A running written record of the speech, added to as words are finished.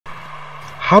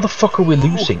How the fuck are we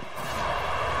losing?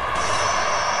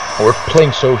 We're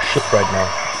playing so shit right now.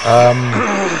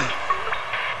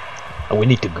 And we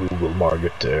need to Google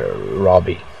Margot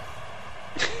Robbie.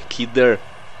 Kidder.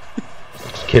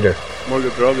 Kidder. Margot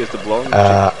Robbie is the blonde.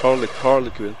 Harley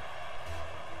Quinn.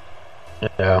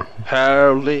 Yeah.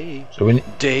 Harley So we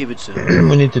Davidson.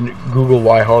 we need to Google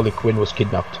why Harley Quinn was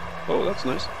kidnapped. Oh, that's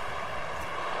nice.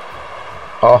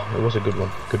 Oh, it was a good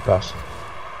one. Good pass.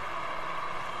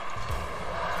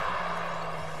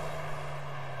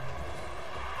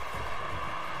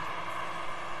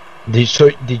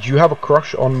 Did you have a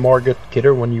crush on Margot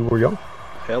Kidder when you were young?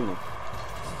 Hell no.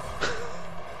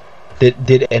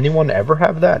 Did anyone ever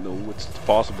have that? No, it's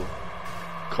possible.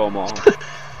 Come on.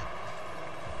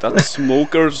 That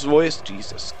smoker's voice,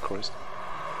 Jesus Christ.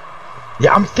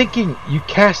 Yeah, I'm thinking you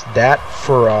cast that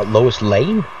for Lois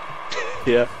Lane.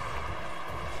 Yeah.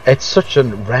 It's such a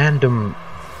random.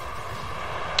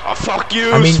 Oh fuck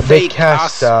you! I mean, they fake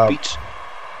cast. ass bitch.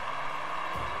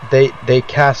 They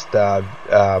cast.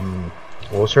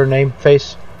 What was her name?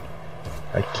 Face.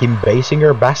 Kim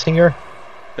Basinger.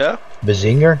 Yeah.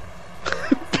 Basinger.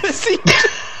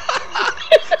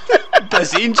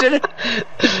 Basinger.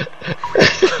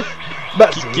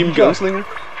 Kim Gunslinger.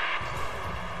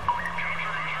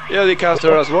 Yeah, they cast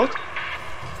her as what?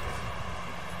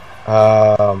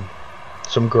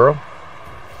 Some girl.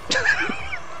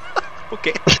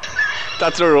 Okay.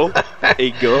 That's her role.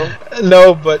 A girl.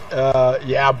 No, but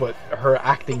yeah, but her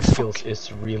acting skills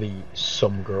is really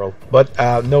some girl. But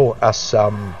no, as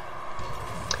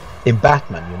in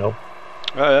Batman, you know.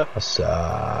 Oh yeah. As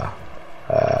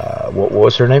what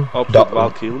was her name?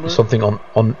 Val Kilmer. Something on.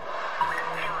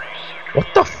 What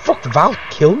the fuck, Val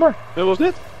Kilmer? Yeah,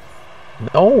 wasn't it?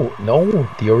 No,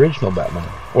 the original Batman.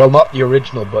 Well, not the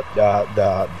original, but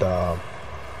the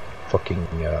fucking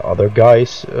other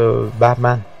guy's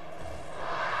Batman.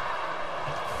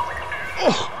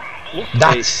 Oh,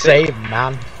 that save,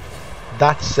 man.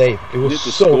 That save. It was need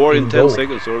to so score in 10 goal.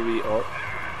 seconds, or we are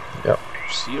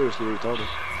seriously retarded.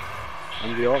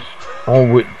 And we are. Oh,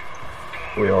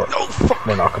 we are. No, fuck.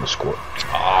 We're not gonna score.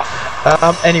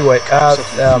 Oh. Anyway,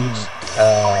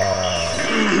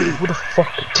 who the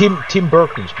fuck? Tim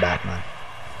Burton's Batman.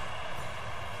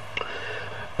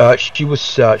 She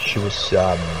was.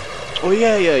 Oh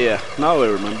yeah. Now I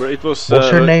remember. It was. What's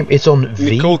her name? It's on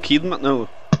V. Nicole Kidman. No.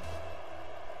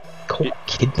 Nicole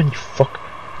Kidman. You fuck.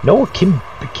 No, Kim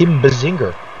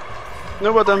Basinger.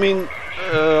 No, but I mean,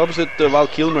 opposite the Val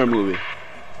Kilmer movie.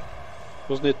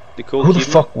 Wasn't it Nicole Kidman? Who the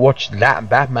fuck watched that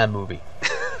Batman movie?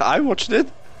 I watched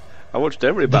it. I watched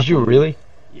every Batman. Did you really?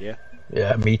 Yeah.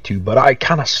 Yeah, me too. But I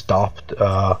kind of stopped.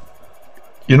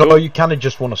 You know, you kind of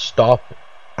just want to stop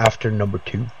after number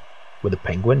 2 with the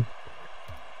Penguin,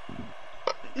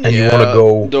 and you want to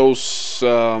go those.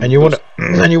 And you want to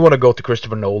and you want to go to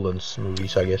Christopher Nolan's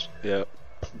movies, I guess. Yeah.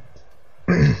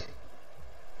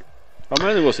 How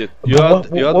many was it? You had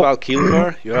Val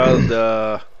Kilmer. You had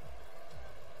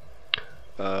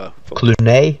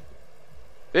Clooney.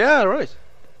 Yeah, right.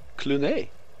 Clooney.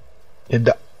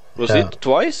 Was it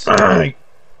twice?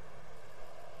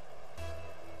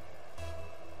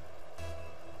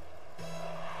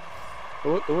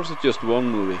 Or was it just one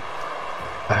movie?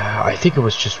 I think it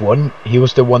was just one. He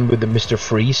was the one with the Mr.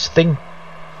 Freeze thing.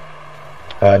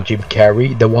 Jim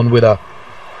Carrey, the one with a.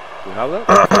 You have that?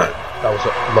 That was a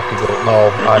lucky goal. No,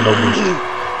 I know.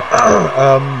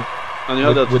 And you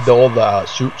had that with all the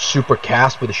super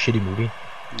cast with a shitty movie.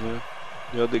 Yeah.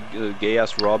 You had the gay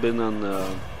ass Robin and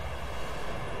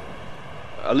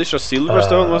Alicia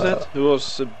Silverstone, was it? Who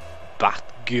was a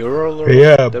Batgirl? Or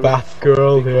yeah,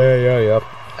 Batgirl. Yeah.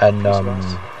 And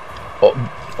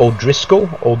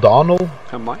O'Donnell.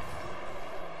 Am I?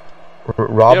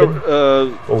 Robin.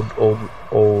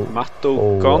 Matt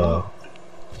O'Connell.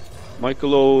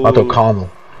 Michael O'Connell.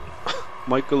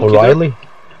 Michael O'Reilly.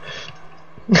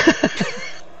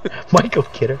 Michael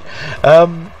Kidder.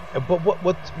 But what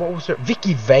was her?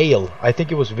 Vicky Vale. I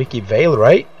think it was Vicky Vale,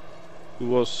 right? Who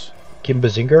was? Kim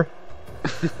Basinger.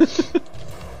 Kim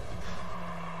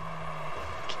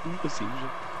Basinger.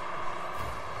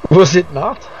 Was it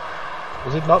not?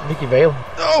 Was it not Vicky Vale?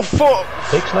 Oh fuck!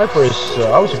 Fake Sniper is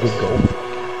that was a good goal.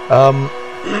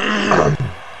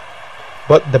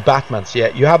 But the Batmans, yeah,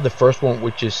 you have the first one,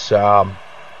 which is the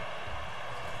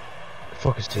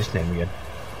fuck is his name again?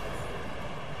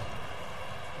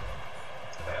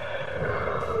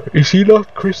 Is he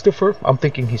not Christopher? I'm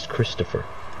thinking he's Christopher.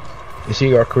 Is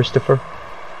he our Christopher?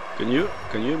 Can you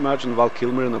imagine Val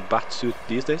Kilmer in a bat suit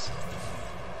these days?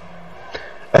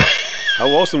 How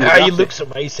awesome would that he be? looks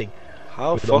amazing.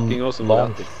 How with fucking awesome long,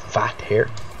 would that be? fat hair.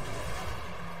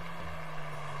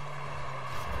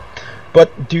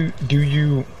 But do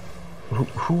you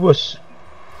who was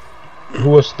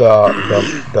the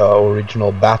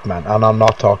original Batman? And I'm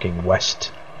not talking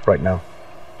West right now.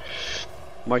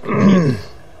 Michael Keaton.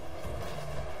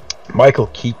 Michael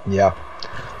Keaton, yeah.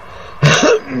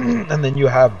 And then you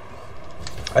have,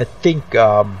 I think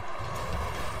Val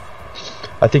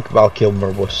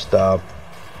Kilmer was the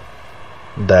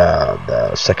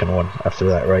second one after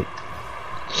that, right?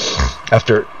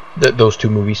 After those two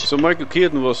movies. So Michael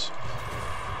Keaton was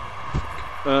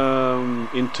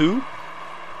in 2?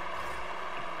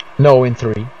 No, in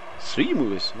 3. 3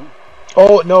 movies.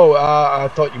 Oh no, I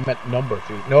thought you meant number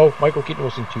 3. No, Michael Keaton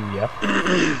was in 2, yeah.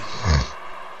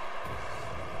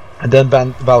 And then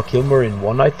Val Kilmer in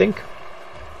 1, I think.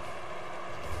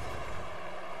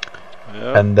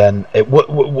 Yeah. And then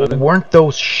weren't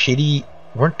those shitty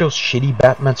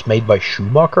Batmans made by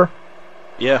Schumacher?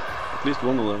 Yeah, at least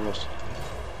one of them was.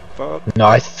 Fuck. No,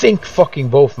 I think fucking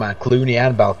both, man. Clooney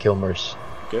and Val Kilmer's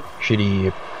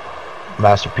shitty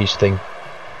masterpiece thing.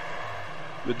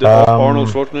 With the Arnold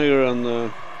Schwarzenegger and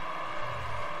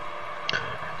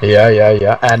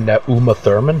yeah, and Uma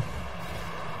Thurman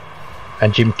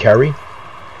and Jim Carrey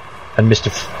and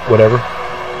Mr. Whatever.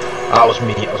 That was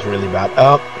me. That was really bad.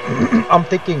 I'm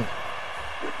thinking,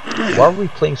 why are we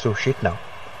playing so shit now?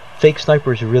 Fake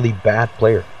Sniper is a really bad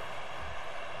player.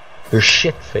 You're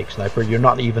shit, Fake Sniper. You're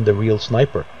not even the real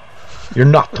sniper. You're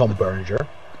not Tom Berenger.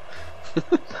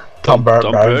 Tom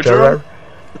Berenger.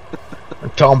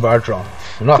 Tom Bergeron.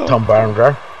 You're not Tom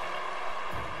Berenger.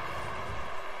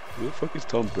 Who the fuck is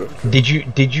Tom Berenger? Did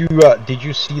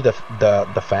you see the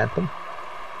Phantom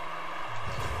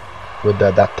with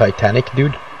that Titanic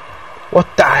dude? What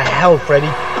the hell, Freddy?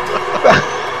 What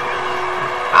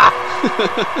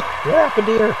happened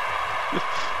here?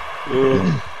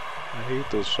 I hate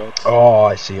those shots. Oh,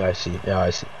 I see. Yeah,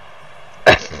 I see.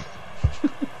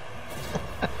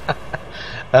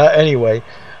 Anyway,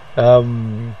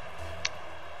 we're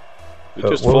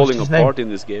just falling apart in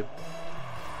this game.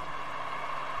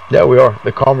 Yeah, we are.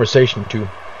 The conversation too.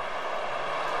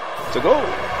 To go.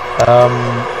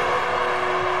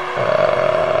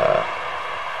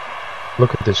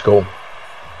 Look at this goal.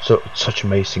 So such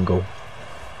amazing goal.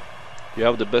 You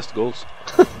have the best goals.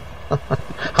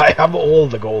 I have all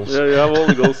the goals. Yeah, you have all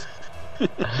the goals.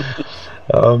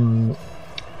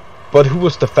 But who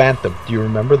was the Phantom? Do you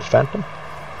remember the Phantom?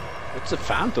 What's a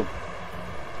Phantom?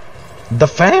 The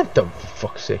Phantom, for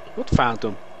fuck's sake. What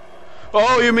Phantom?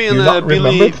 Oh, you mean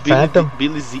Billy Phantom?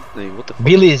 Billy Zane. What the fuck?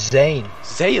 Billy Zane.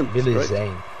 Zane. Billy right.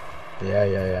 Zane.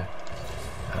 Yeah.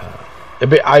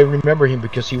 I remember him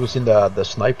because he was in the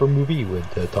Sniper movie with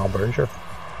Tom Berenger.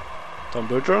 Tom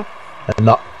Bergeron? And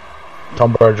not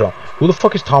Tom Bergeron. Who the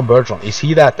fuck is Tom Bergeron? Is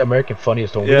he that American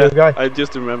Funniest Home Video guy? I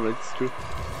just remember. It's true.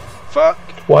 Fuck.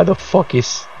 Why the fuck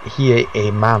is he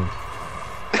a man?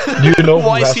 Do you know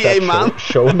why who is has he that a man?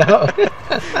 show now?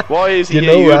 Why is he Do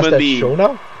you know a who has human that being? show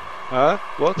now? Huh?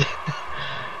 What?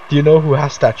 Do you know who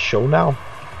has that show now?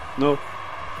 No.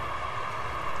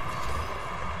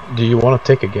 Do you want to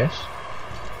take a guess?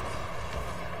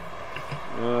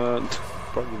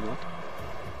 Probably not.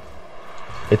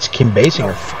 It's Kim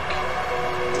Basinger. Oh, fuck.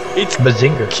 It's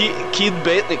Bazinger. Kid Kid.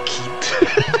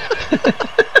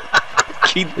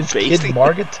 Kid It's Basinger. Kid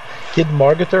Margot. Kid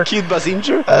Margoter. Kid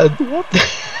Basinger? What?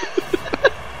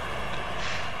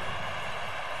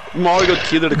 Margot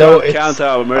Kidder No, can't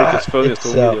have America's funniest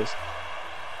home videos.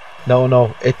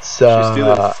 No, it's She's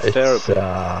still in therapy.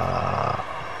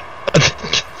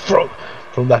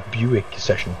 from that Buick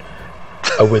session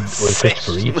with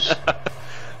Christopher Reeves.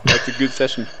 That's a good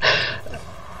session.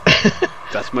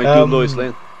 That's my good Lois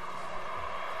Lane.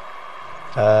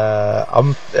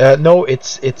 No,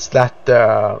 it's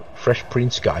that Fresh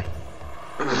Prince guy.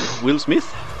 Will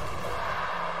Smith?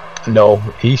 No,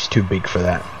 he's too big for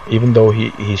that. Even though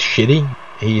he's shitty,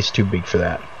 he's too big for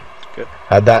that. Okay.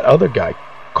 That other guy,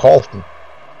 Carlton.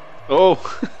 Oh.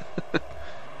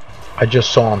 I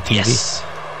just saw on TV. Yes.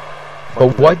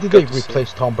 But why did they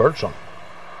replace Tom Bergeron?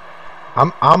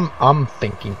 I'm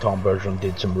thinking Tom Bergeron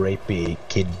did some rapey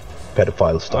kid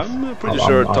pedophile stuff. I'm pretty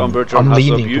sure Tom Bergeron I'm has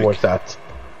leaning a Buick. towards that.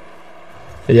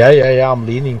 Yeah. I'm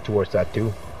leaning towards that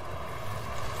too.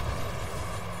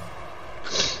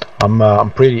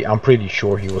 I'm pretty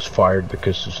sure he was fired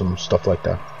because of some stuff like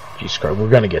that. Jesus Christ, we're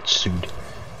gonna get sued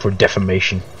for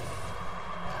defamation.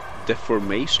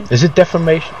 Deformation? Is it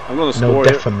defamation? I'm gonna score No,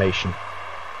 here. defamation.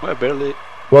 I barely.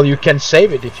 Well, you can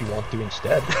save it if you want to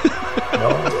instead.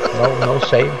 No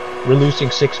save. We're losing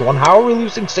 6-1. How are we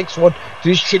losing 6-1?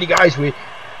 These shitty guys. We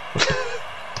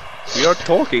are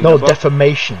talking. No about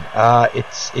defamation.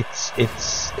 It's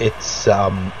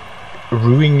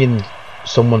ruining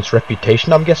someone's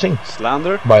reputation, I'm guessing.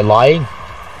 Slander? By lying.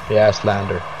 Yeah,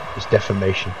 slander. It's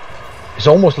defamation. It's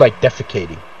almost like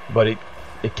defecating, but it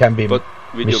can be. But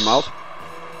with your mouth?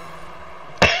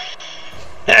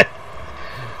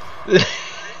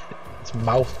 It's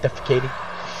mouth defecating.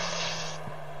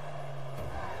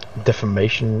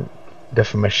 Defamation.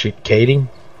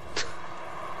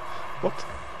 What?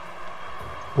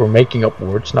 We're making up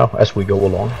words now as we go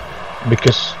along,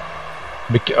 because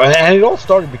and it all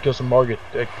started because of Margot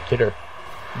Kidder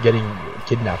getting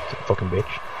kidnapped, fucking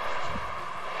bitch.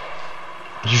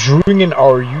 She's ruining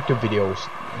our YouTube videos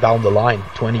down the line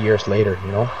 20 years later,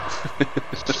 you know.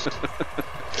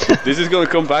 This is gonna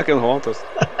come back and haunt us.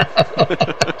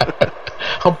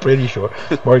 I'm pretty sure.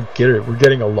 Margot Kidder, we're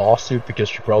getting a lawsuit because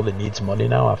she probably needs money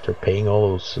now after paying all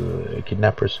those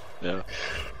kidnappers. Yeah.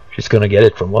 She's gonna get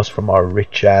it from us, from our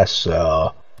rich ass,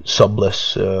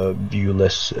 subless,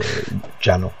 viewless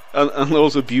channel. And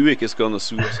also Buick is gonna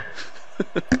sue us.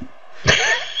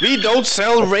 We don't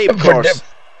sell rape cars.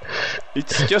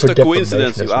 It's just a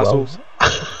coincidence, you assholes.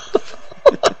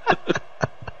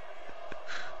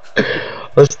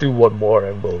 Let's do one more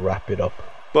and we'll wrap it up.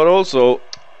 But also,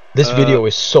 this video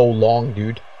is so long,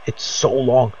 dude. It's so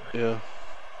long. Yeah.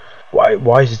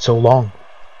 Why is it so long?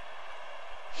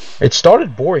 It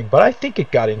started boring, but I think it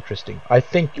got interesting. I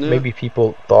think maybe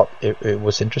people thought it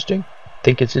was interesting.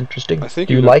 Think it's interesting. I think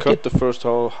do you can like cut it? the first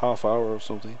half hour or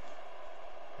something.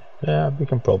 Yeah, we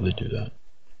can probably do that.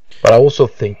 But I also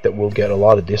think that we'll get a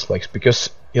lot of dislikes because,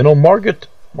 you know, Margot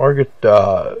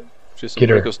She's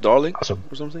Kidder, America's darling or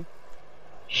something.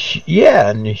 Yeah,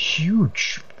 and a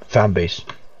huge fan base.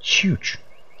 Huge.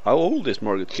 How old is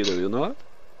Margot Kidder? You know that?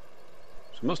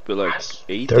 She must be like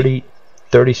 80.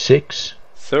 36.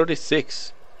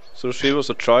 36. So she was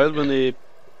a child when they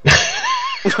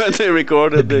when they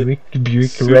recorded the Buick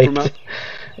Superman. rape.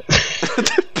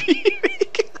 The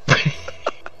Buick.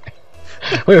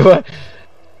 Wait, what?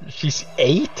 She's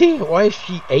 80? Why is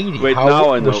she 80? Wait, How now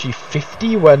old I know. Was she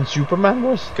 50 when Superman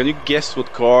was? Can you guess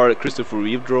what car Christopher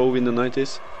Reeve drove in the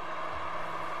 90s?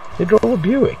 He drove a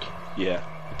Buick. Yeah,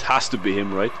 it has to be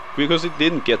him, right? Because it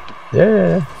didn't get to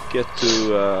Yeah.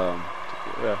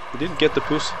 he didn't get the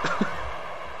puss.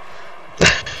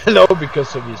 No,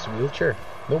 because of his wheelchair.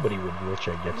 Nobody with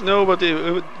wheelchair gets. No, but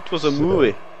it was a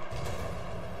movie.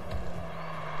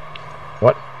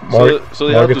 What? So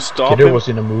they had to stop Kidder him. was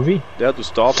in a movie? They had to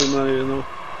stop him, you know,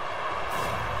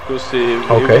 because he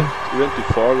went too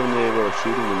far when they were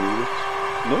shooting the movie.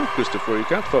 No, Christopher, you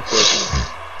can't fuck with.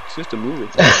 It's just a movie.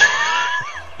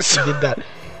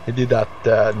 He did that.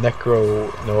 Necro.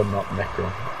 No, not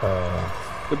Necro.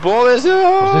 The ball is.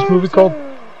 What's this movie called?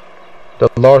 The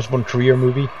Lars von Trier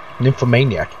movie,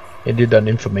 Nymphomaniac. He did an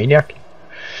Nymphomaniac.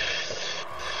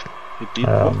 He did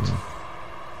what?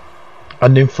 A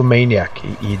nymphomaniac.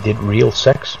 He did real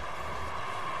sex,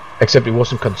 except it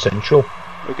wasn't consensual.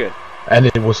 Okay. And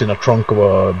it was in a trunk of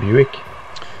a Buick.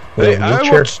 Hey, I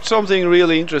watched something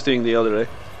really interesting the other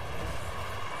day.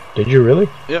 Did you really?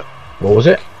 Yeah. What was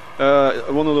it?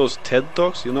 One of those TED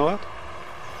Talks, you know that?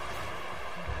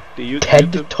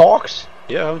 TED YouTube? Talks?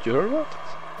 Yeah, haven't you heard of that?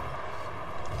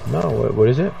 No, what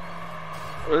is it?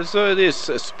 So it is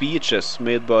speeches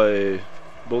made by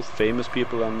both famous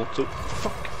people and not so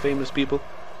famous people.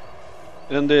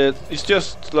 And it's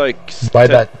just like... By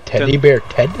that teddy bear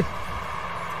Ted?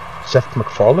 Seth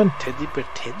MacFarlane? Teddy bear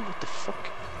Ted? What the fuck?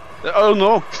 I don't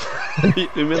know.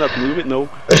 You mean that movie? No.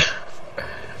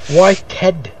 Why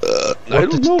Ted? I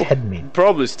don't know. TED mean?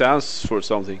 Probably stands for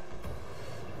something.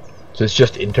 So it's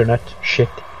just internet shit?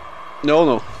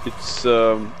 No. It's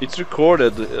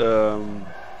recorded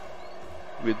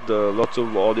with lots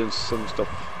of audience and stuff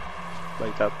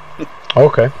like that.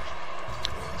 Okay.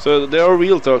 So there are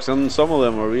real talks, and some of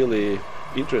them are really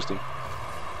interesting.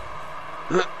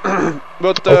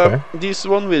 But this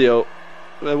one video,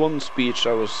 one speech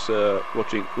I was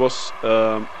watching was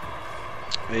a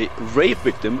rape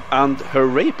victim and her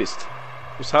rapist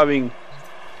was having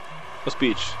a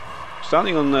speech,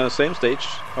 standing on the same stage,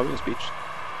 having a speech.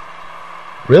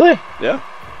 Really? Yeah.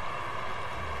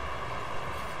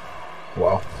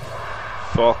 Wow.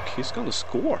 Fuck, he's gonna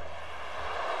score.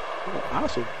 What an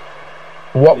asshole.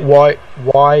 What?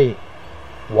 Why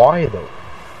though?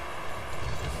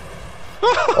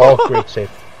 Oh, great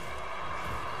save.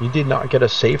 You did not get a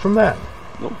save from that?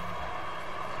 No.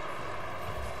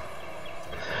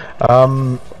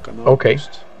 Okay.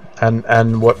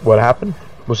 And what happened?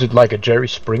 Was it like a Jerry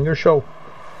Springer show?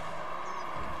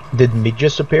 Did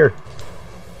midgets appear?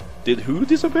 Did who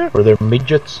disappear? Were there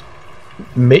midgets?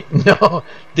 No.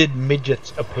 Did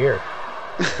midgets appear?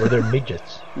 Were there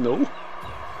midgets? No.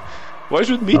 Why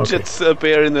should midgets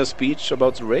appear in a speech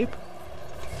about rape?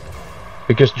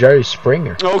 Because Jerry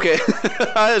Springer. Okay,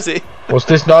 I see. Was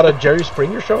this not a Jerry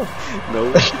Springer show?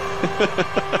 No.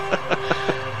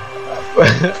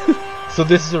 So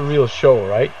this is a real show,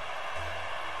 right?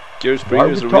 Jerry Why Springer are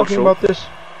we is a real talking show. about this?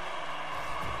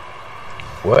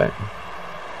 What?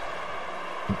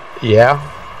 Yeah.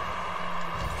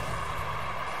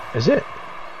 Is it?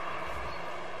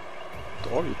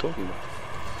 What are you talking about?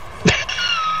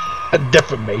 A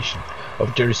defamation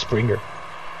of Jerry Springer.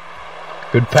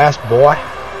 Good pass, boy.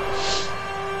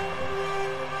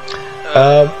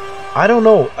 I don't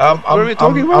know. What are we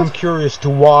talking about? I'm curious to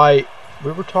why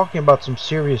we were talking about some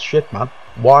serious shit, man.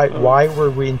 Why were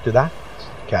we into that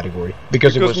category?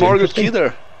 Because it was Margot interesting.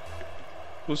 Kidder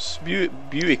was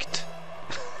Buicked.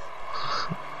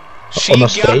 On a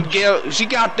stage? She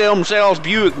got themselves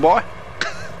Buick, boy.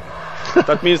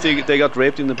 That means they got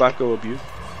raped in the back of a Buick.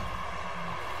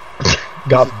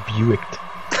 Got Buicked.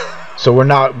 So we're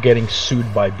not getting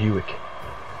sued by Buick.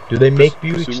 Do they make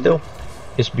Buick presumably. still?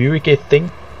 Is Buick a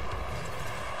thing?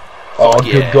 Oh,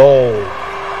 yeah. good goal.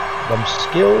 Them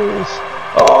skills.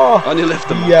 Oh, And he left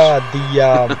the match.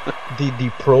 the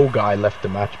pro guy left the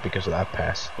match because of that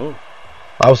pass. Oh.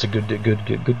 That was a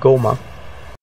good goal, man.